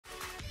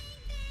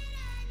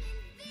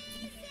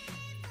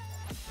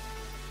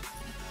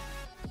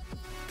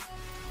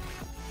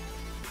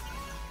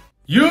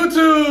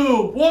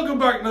YouTube! Welcome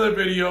back to another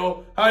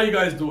video. How you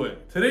guys doing?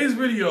 Today's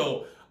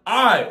video,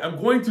 I am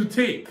going to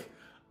take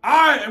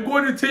my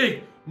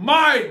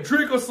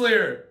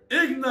DRACOSLAYER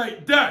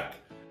Ignite deck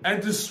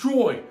and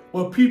destroy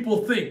what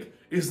people think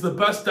is the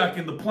best deck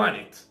in the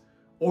planet.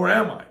 Or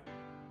am I?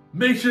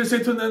 Make sure to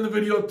stay tuned to the end of the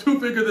video to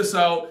figure this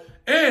out.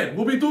 And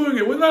we'll be doing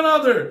it with none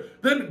other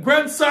than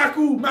GREN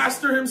SACKU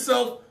master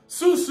himself,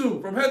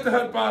 SUSU from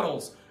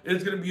H2HBATTLES.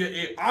 It's going to be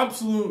an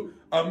absolute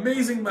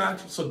amazing match,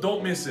 so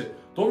don't miss it.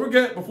 Don't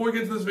forget, before we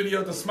get into this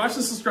video, to smash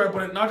the subscribe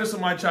button, not just on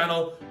my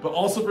channel, but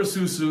also for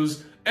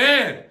SUSU's.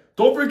 And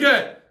don't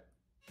forget,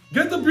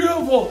 get the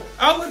beautiful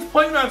LH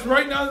playmats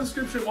right now in the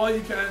description while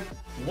you can.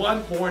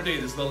 One more day.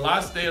 This is the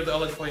last day of the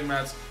LH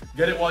playmats.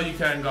 Get it while you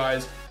can,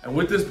 guys. And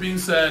with this being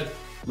said,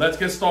 let's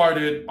get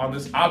started on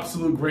this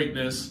absolute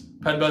greatness.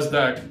 PENDGOD's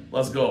deck.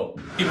 Let's go.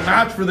 A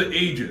match for the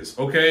ages,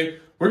 okay?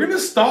 We're going to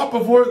stop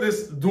before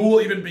this duel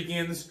even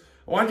begins.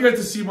 I want you guys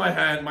to see my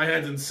hand. My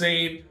hand's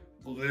insane.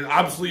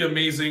 Absolutely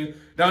amazing.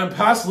 Now, in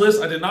past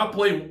lists, I did not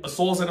play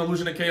Souls and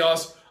Illusion of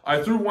Chaos.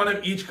 I threw one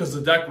of each because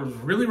the deck was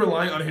really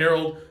relying on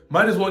Herald.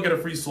 Might as well get a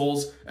free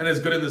Souls, and it's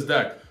good in this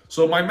deck.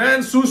 So my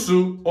man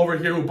SUSU over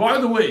here, who, by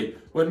the way,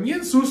 when me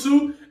and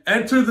SUSU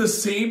enter the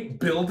same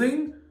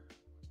building,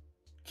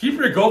 keep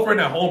your girlfriend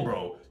at home,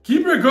 bro.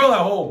 Keep your girl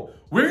at home.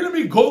 We're going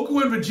to be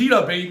Goku and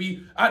Vegeta,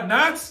 baby. At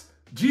Nats,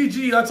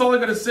 GG. That's all I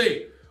got to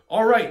say.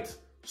 All right.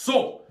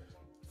 So,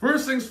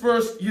 first things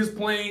first, he is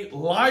playing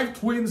Live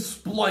Twin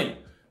SPLIGHT,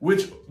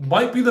 which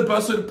might be the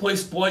best way to play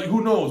SPLIGHT.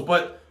 Who knows?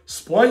 But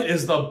SPLIGHT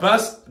is the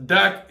best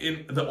deck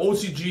in the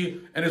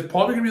OCG, and is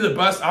probably going to be the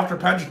best after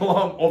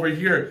Pendulum over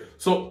here.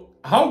 So,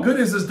 how good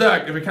is this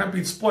deck if it can't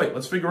beat SPLIGHT?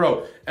 Let's figure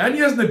out. And he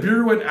has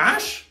Nibiru and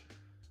Ash.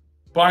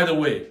 By the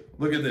way,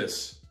 look at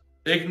this.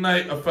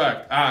 Ignite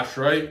effect. Ash,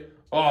 right?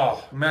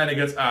 Oh, man, it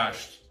gets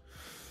ashed.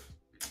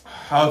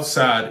 How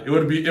sad. It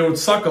would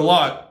suck a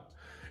lot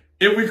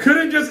if we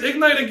couldn't just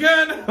Ignite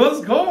again.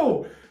 Let's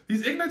go.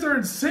 These Ignites are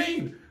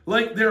insane.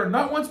 Like, they're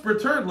not once per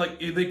turn.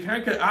 Like, they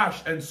can't get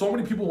ashed, and so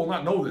many people will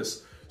not know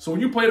this. So when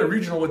you played a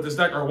regional with this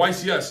deck, or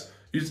YCS,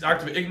 you just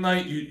activate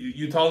Ignite.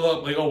 You tell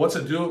them, like, oh, what's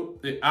it do?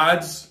 It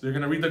adds. They're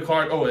going to read the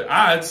card. Oh, it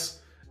adds.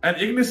 And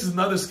Ignis is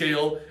another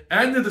scale.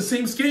 And they're the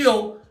same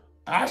scale.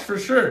 Ash for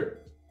sure.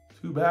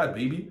 Too bad,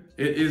 baby.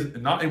 It is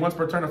not a once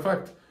per turn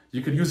effect.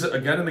 You could use it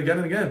again and again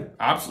and again.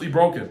 Absolutely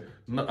broken.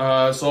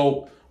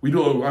 So we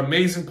do an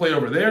amazing play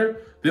over there.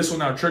 This will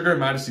now trigger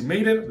Majesty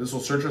Maiden. This will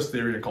search us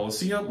Theory and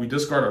Colosseum. We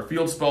discard our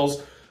field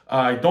spells.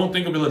 I don't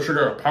think we'll be able to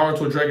trigger a Power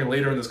to a Dragon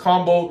later in this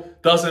combo.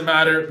 Doesn't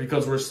matter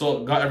because we're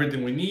still got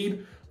everything we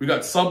need. We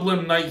got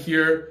Sublime Knight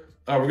here.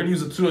 We're gonna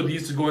use the two of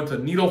these to go into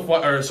to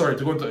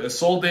go into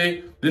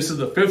Isolde. This is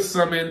the 5th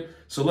summon.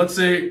 So let's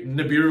say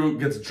Nibiru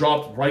gets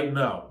dropped right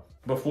now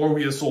before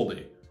we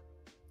Isolde.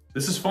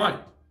 This is fine.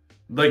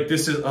 Like,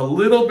 this is a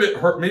little bit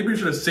hurt. Maybe we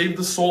should have saved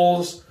the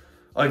souls,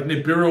 like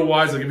Nibiru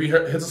wise. Like, if he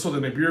hits us with a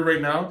Nibiru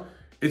right now,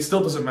 it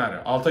still doesn't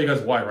matter. I'll tell you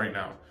guys why right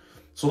now.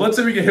 So let's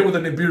say we get hit with a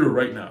Nibiru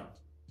right now.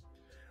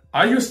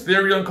 I use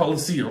Therion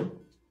Colosseum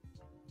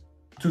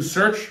to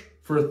search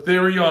for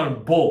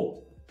Therion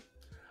Bull.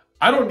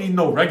 I don't need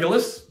no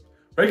Regulus.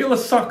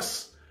 Regulus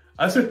sucks.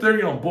 I said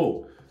Therion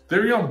Bull.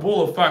 Therion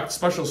Bull effect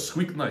special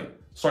Squeak Knight.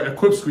 Sorry,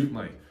 equip Squeak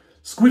Knight.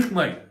 Squeak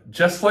Knight,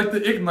 just like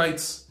the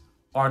Ignites,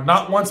 are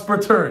not once per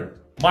turn.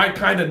 My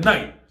kind of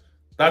knight.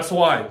 That's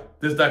why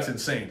this deck's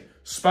insane.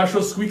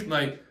 Special Squeak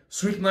Knight,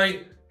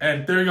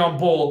 and Therion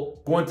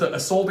Bull go into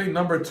Isolde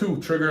number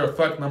 2, trigger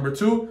effect number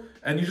 2,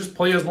 and you just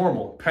play as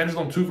normal.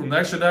 Pendulum 2 from the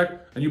extra deck,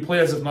 and you play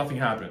as if nothing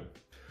happened.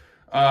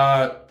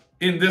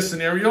 In this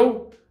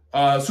scenario,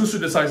 SUSU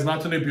decides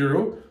not to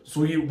Nibiru,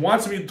 so he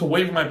wants me to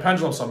wave my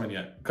Pendulum summon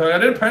yet. Because I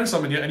didn't Pen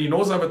summon yet, and he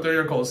knows I have a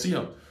Therion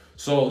Colosseum.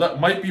 So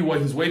that might be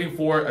what he's waiting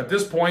for. At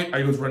this point, I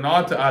use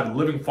Renaud to add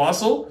Living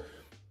Fossil.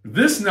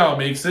 This now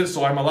makes it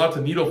so I'm allowed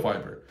to Needle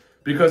Fiber.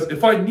 Because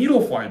if I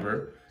Needle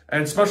Fiber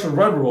and special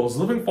Red Rolls,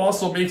 Living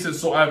Fossil makes it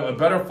so I have a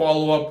better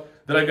follow-up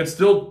that I can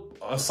still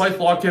Scythe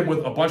Lock him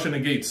with a bunch of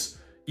negates,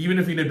 even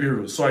if he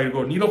Nibiru. So I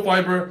go Needle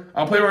Fiber.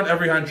 I'll play around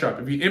every hand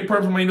trap. If he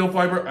imperms my Needle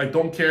Fiber, I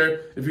don't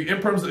care. If he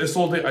imperms the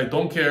Isolde, I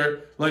don't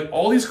care. Like,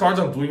 all these cards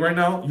I'm doing right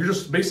now, you're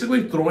just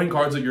basically throwing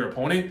cards at your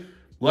opponent,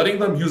 letting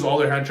them use all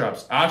their hand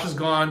traps. Ash is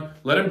gone.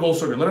 Let him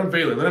Ghost Organ. Let him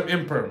Veiler. Let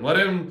him Imperm. Let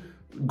him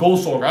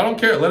Ghost Organ. I don't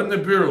care. Let him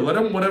Nibiru. Let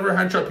him whatever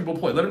hand trap people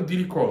play. Let him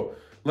DD Crow.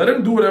 Let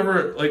him do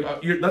whatever. Like,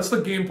 that's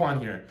the game plan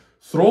here.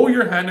 Throw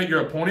your hand at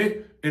your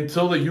opponent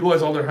until they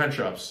utilize all their hand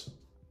traps.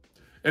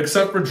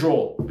 Except for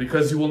Droll,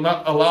 because you will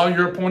not allow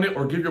your opponent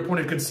or give your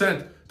opponent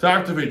consent to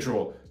activate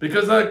Droll.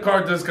 Because that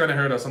card does kind of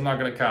hurt us. I'm not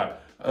going to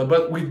cap.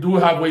 But we do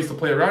have ways to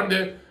play around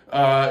it.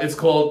 It's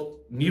called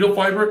Needle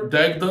Fiber,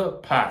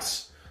 Dagda,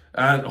 Pass.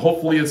 And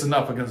hopefully it's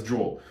enough against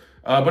Droll.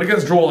 But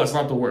against Droll, that's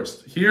not the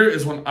worst. Here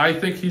is when I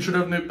think he should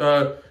have...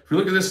 if you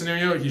look at this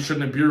scenario, he should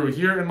Nibiru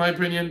here, in my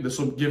opinion. This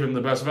will give him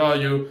the best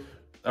value.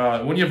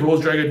 When you have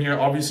Rose Dragon here,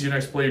 obviously your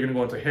next play, you're going to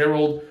go into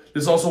Herald.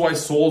 This is also why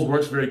Souls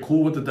works very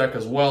cool with the deck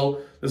as well.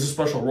 This is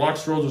special Rock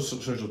Strolls,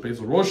 which is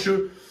Basil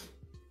Roshu.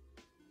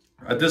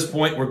 At this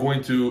point, we're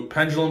going to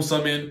Pendulum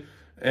Summon.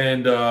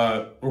 And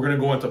we're going to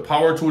go into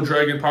Power Tool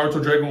Dragon. Power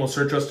Tool Dragon will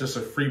search us just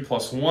a free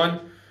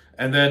 +1.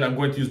 And then I'm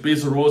going to use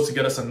Basil Rose to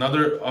get us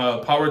another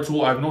Power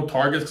Tool. I have no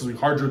targets because we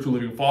hard drew 2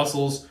 living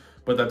fossils,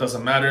 but that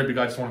doesn't matter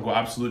because I just want to go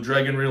Absolute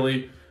Dragon,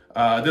 really.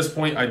 At this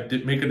point, I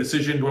did make a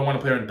decision. Do I want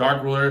to play around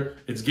Dark Ruler?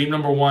 It's game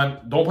number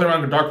 1. Don't play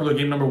around the Dark Ruler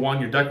game number 1.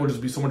 Your deck will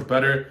just be so much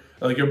better.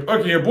 Like,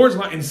 your board's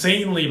not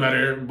insanely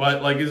better,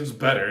 but, like, it's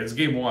better. It's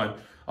game 1.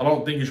 I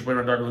don't think you should play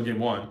around Dark Ruler game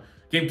 1.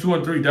 Game 2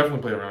 and 3,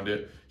 definitely play around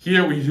it.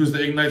 Here, we use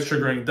the Ignites,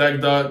 triggering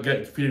Dagda,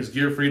 get Phoenix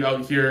Gearfried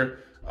out here,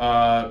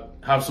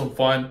 have some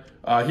fun.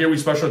 Here, we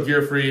special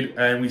Gearfried,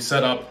 and we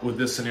set up with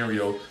this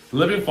scenario.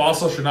 Living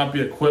Fossil should not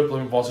be equipped.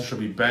 Living Fossil should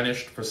be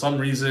banished. For some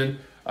reason,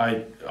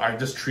 I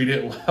just treat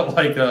it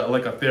like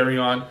a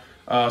Therion,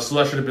 so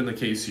that should have been the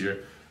case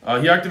here.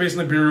 He activates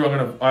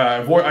Nibiru.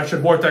 I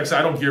should Vortex it.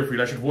 I don't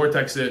Gearfried. I should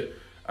Vortex it.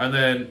 And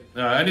then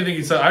anything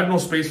he said, I have no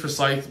space for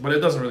Scythe, but it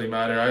doesn't really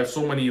matter. I have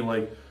so many,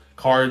 like,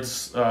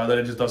 cards that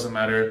it just doesn't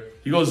matter.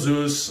 He goes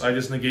Zeus, I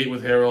just negate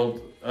with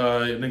Herald,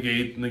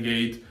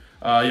 negate.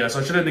 Yeah, so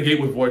I should have negate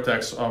with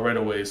Vortex right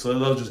away, so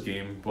that was just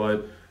game.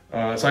 But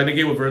so I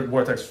negate with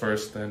Vortex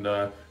first,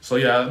 and so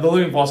yeah, the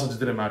Living Fossil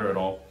just didn't matter at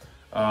all.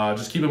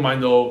 Just keep in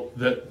mind though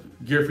that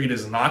Gearfried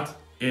is not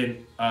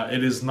it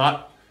is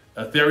not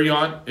a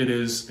Therion, it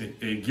is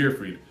a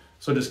Gearfried.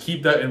 So just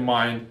keep that in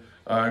mind.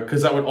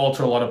 Because that would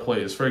alter a lot of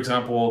plays. For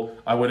example,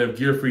 I would have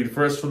Gearfried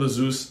first for the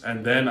Zeus,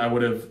 and then I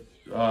would have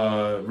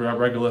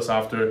Regulus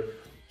after.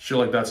 Shit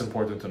like that's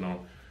important to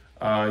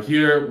know.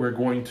 Here we're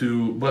going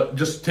to, but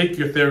just take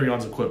your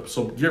Therion's equip.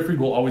 So Gearfried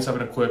will always have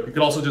an equip. You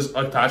can also just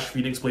attach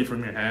Phoenix Blade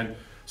from your hand.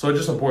 So it's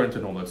just important to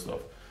know that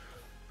stuff.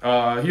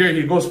 Here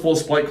he goes full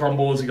Splight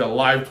combos. He got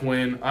Live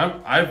Twin.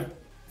 I have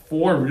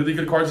 4 really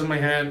good cards in my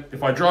hand.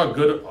 If I draw a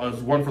good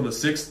one for the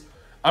 6th,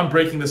 I'm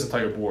breaking this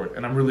entire board,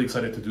 and I'm really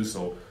excited to do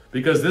so.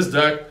 Because this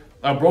deck,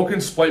 I've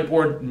broken Splight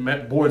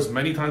boards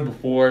many times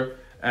before,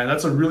 and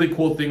that's a really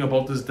cool thing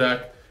about this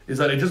deck, is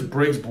that it just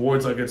breaks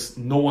boards like it's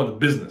no one's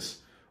business.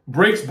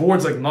 Breaks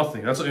boards like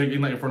nothing. That's what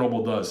Ignite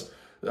Infernoble does.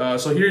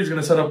 So here he's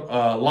going to set up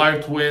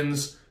Live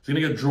Twins. He's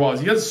going to get draws.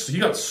 He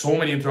got so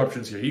many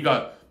interruptions here. He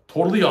got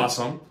Totally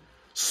Awesome,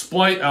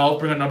 Splight Elf,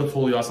 bring out another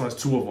Totally Awesome,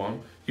 that's 2 of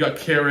them. He got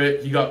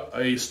Carrot, he got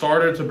a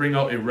starter to bring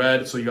out a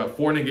red, so you got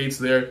 4 negates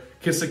there.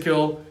 Kiss a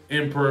Kill,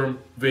 Imperm,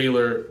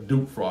 Veiler,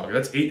 Dupe Frog.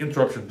 That's 8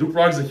 interruptions. Dupe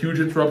Frog is a huge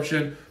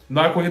interruption.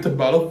 Not going into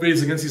battle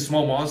phase against these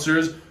small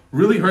monsters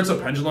really hurts a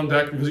Pendulum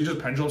deck because you just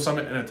Pendulum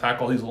Summon and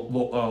attack all these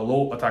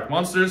low attack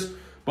monsters,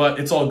 but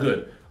it's all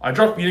good. I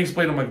dropped Phoenix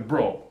Blade, I'm like,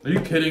 bro, are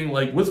you kidding?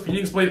 Like, with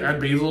Phoenix Blade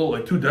and Basil,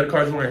 like 2 dead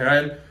cards in my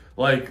hand,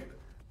 like,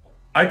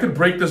 I could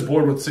break this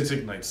board with 6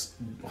 Ignites,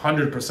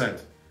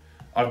 100%.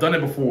 I've done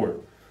it before.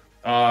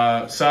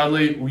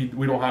 Sadly,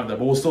 we don't have that,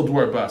 but we'll still do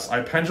our best.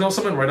 I Pendulum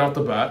Summon right off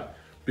the bat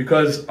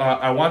because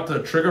I want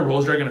to trigger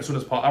Rose Dragon as soon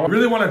as possible. I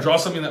really want to draw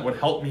something that would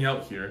help me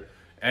out here.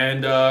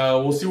 And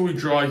we'll see what we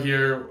draw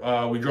here.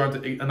 We draw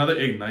another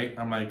Ignite.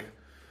 I'm like,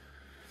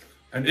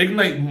 an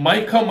Ignite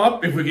might come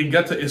up if we can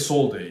get to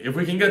Isolde. If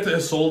we can get to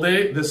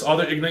Isolde, this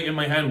other Ignite in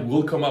my hand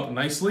will come up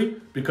nicely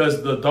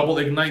because the double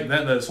Ignite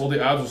then the Isolde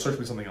adds will search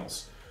for something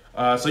else.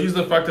 So I use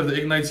the effect of the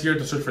Ignites here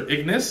to search for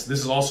Ignis. This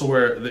is also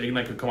where the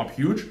Ignite could come up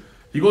huge.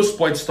 He goes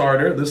Splight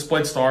Starter. This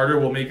Splight Starter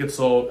will make it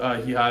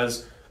so he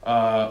has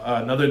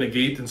another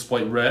negate in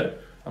Splight Red.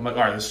 I'm like,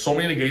 all right, there's so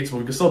many negates, but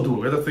we can still do it.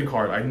 We have to think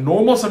hard. I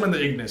normal summon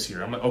the Ignis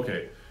here. I'm like,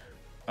 okay,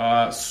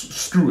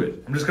 screw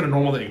it. I'm just going to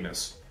normal the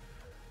Ignis.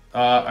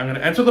 I'm going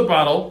to enter the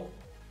battle,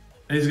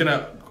 and he's going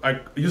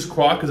to use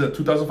Croc because at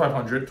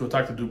 2,500 to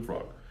attack the Dupe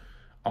Frog.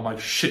 I'm like,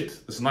 shit,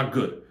 this is not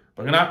good.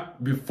 But I'm going to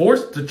be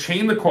forced to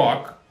chain the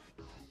Croc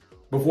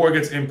before it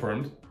gets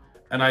impermed,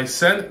 and I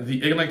send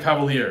the Ignite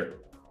Cavalier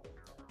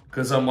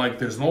because I'm like,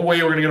 there's no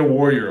way we're going to get a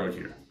Warrior out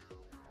here.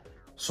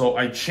 So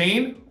I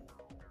chain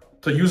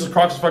to use the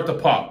Croc's effect to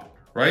pop,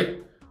 right?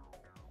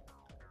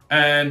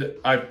 And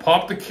I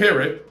pop the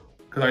Carrot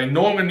because I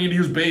know I'm going to need to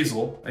use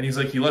Basil, and he's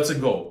like, he lets it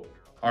go.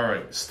 All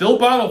right, still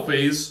battle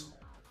phase.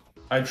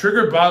 I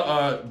trigger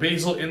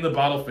Basil in the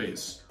battle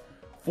phase,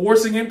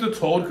 forcing him to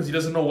Toad because he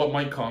doesn't know what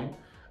might come.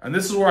 And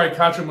this is where I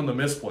catch him on the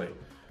misplay.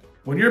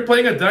 When you're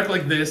playing a deck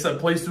like this that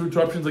plays through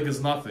interruptions like it's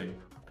nothing,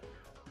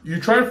 you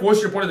try and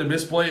force your opponent to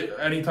misplay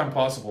anytime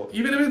possible,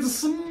 even if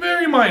it's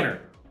very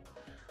minor.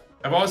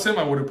 If I was him,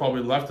 I would have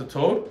probably left the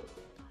Toad.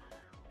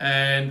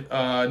 And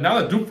now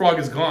that Dupe Frog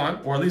is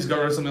gone, or at least got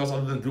rid of something else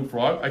other than Dupe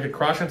Frog, I could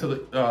crash into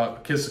the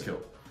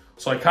Kiss-a-Kill.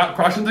 So I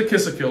crash into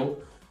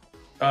Kiss-a-Kill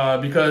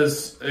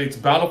because it's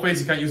battle phase,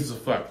 he can't use his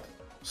effect.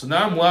 So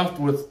now I'm left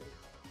with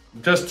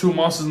just 2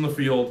 monsters in the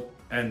field,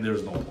 and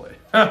there's no play.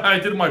 I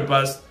did my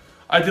best.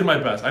 I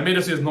made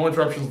it so he has no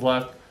interruptions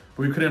left,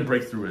 but we couldn't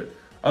break through it.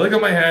 I look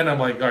at my hand, I'm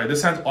like, all right,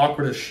 this hand's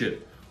awkward as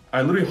shit.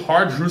 I literally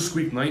hard drew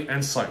Squeak Knight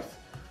and Scythe.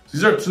 So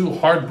these are 2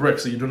 hard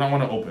bricks that you do not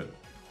want to open.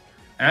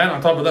 And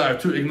on top of that, I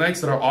have 2 Ignites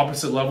that are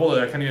opposite level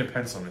that I can't even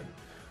pen summon.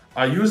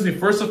 I use the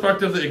first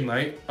effect of the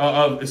Ignite,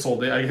 of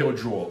Isolde, I hit with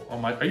Droll.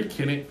 I'm like, are you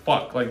kidding?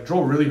 Fuck, like,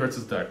 Droll really hurts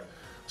his deck.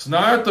 So now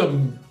I have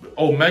to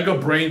Omega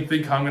Brain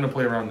think how I'm going to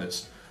play around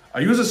this.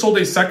 I use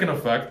Isolde's second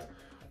effect,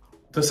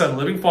 to send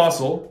Living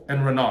Fossil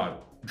and Renaud.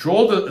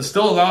 Droll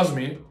still allows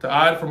me to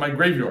add from my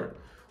graveyard.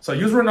 So I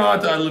use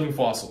Renaud to add Living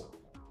Fossil.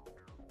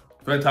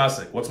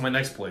 Fantastic. What's my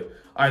next play?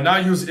 I now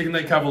use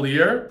Ignite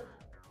Cavalier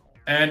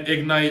and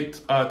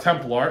Ignite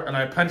Templar, and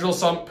I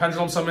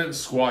Pendulum Summon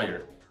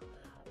Squire.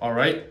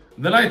 Alright?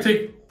 Then I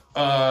take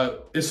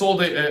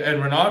Isolde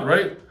and Renaud,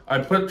 right? I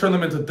turn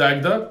them into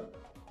Dagda.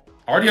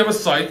 I already have a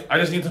Scythe. I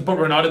just need to put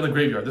Renaud in the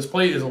graveyard. This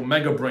play is a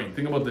mega brain.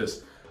 Think about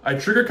this. I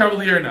trigger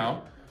Cavalier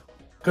now,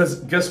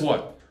 because guess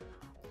what?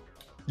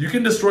 You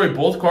can destroy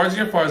both cards in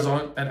your Fire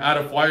Zone and add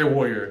a Fire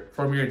Warrior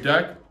from your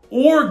deck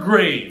or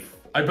grave.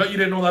 I bet you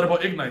didn't know that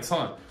about Ignites,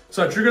 huh?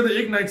 So I trigger the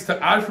Ignites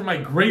to add from my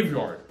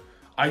graveyard.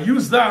 I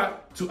use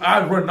that to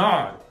add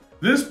Renaud.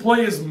 This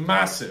play is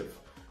massive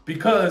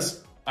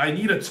because I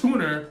need a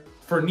tuner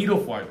for Needle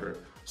Fiber.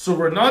 So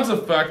Renaud's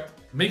effect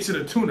makes it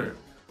a tuner.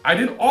 I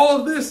did all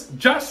of this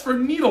just for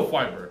Needle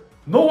Fiber.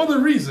 No other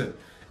reason.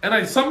 And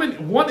I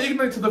summoned one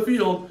Ignite to the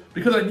field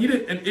because I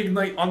needed an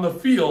Ignite on the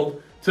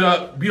field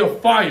to be a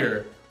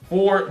fire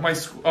for my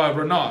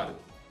Renaud.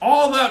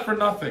 All that for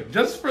nothing,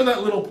 just for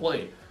that little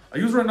play. I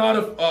use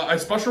Renaud, I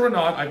special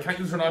Renaud. I can't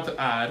use Renaud to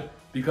add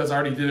because I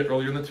already did it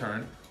earlier in the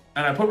turn.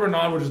 And I put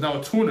Renaud, which is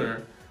now a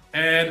tuner,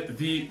 and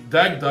the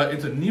Dagda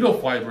into Needle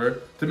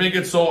Fiber to make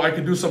it so I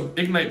can do some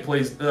Ignite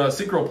plays,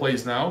 Synchro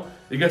plays now.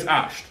 It gets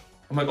ashed.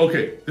 I'm like,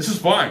 okay, this is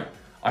fine.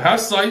 I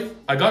have Scythe,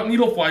 I got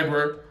Needle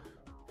Fiber.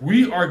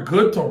 We are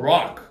good to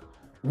rock.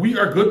 We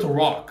are good to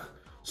rock.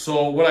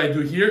 So what I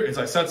do here is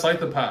I set Scythe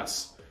to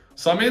pass.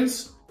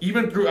 Summons,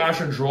 even through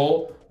Ash and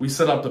Droll, we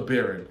set up the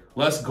Baron.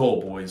 Let's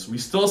go, boys. We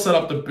still set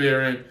up the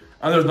Baron,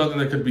 and there's nothing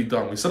that could be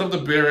done. We set up the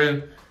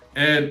Baron,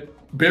 and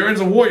Baron's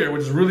a warrior,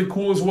 which is really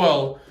cool as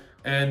well.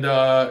 And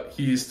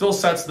he still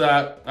sets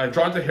that. I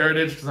draw into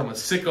Heritage because I'm a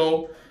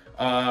sicko.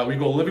 We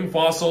go Living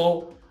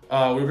Fossil.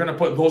 We're going to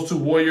put those two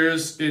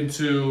warriors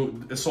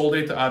into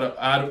Isolde to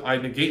add. I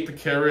negate the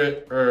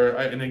carrot, or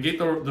I negate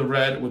the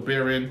red with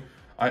Baron.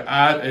 I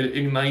add an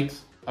Ignite.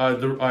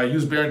 I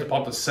use Baron to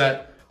pop the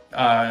set.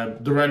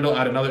 Durandal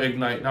add another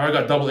Ignite. Now I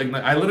got double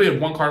Ignite. I literally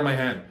have one card in my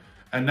hand.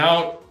 And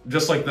now,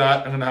 just like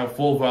that, I'm going to have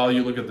full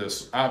value. Look at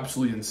this.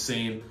 Absolutely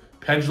insane.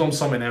 Pendulum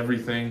Summon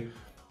everything.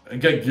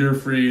 And get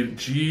Gearfried.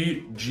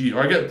 GG.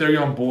 Or I get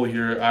Therion Bull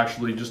here,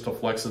 actually, just to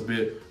flex a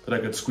bit. That I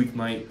could Squeak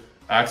Knight.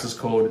 Access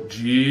code.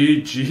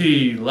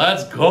 GG.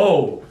 Let's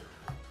go.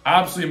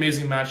 Absolutely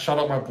amazing match. Shout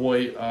out my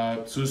boy,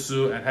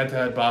 SUSU, and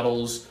Head-to-Head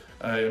Battles.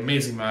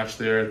 Amazing match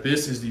there.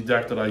 This is the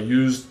deck that I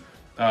used.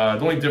 The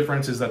only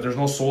difference is that there's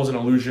no Souls and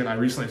Illusion. I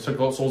recently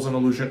took out Souls and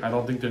Illusion. I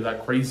don't think they're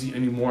that crazy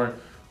anymore.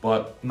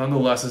 But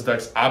nonetheless, this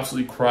deck's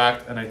absolutely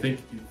cracked. And I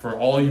think for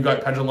all you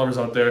guys Pendulum lovers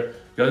out there, you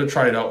gotta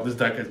try it out. This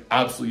deck is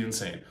absolutely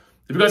insane.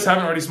 If you guys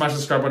haven't already smashed the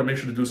subscribe button, make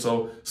sure to do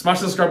so. Smash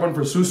the subscribe button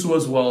for SUSU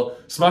as well.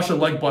 Smash the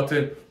like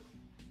button.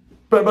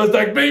 Pen Best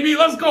Deck, baby,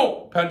 let's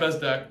go! Pen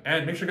Best Deck.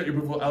 And make sure you get your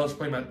beautiful Alex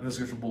playmat in the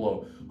description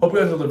below. Hope you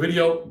guys enjoyed the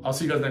video. I'll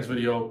see you guys next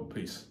video.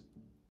 Peace.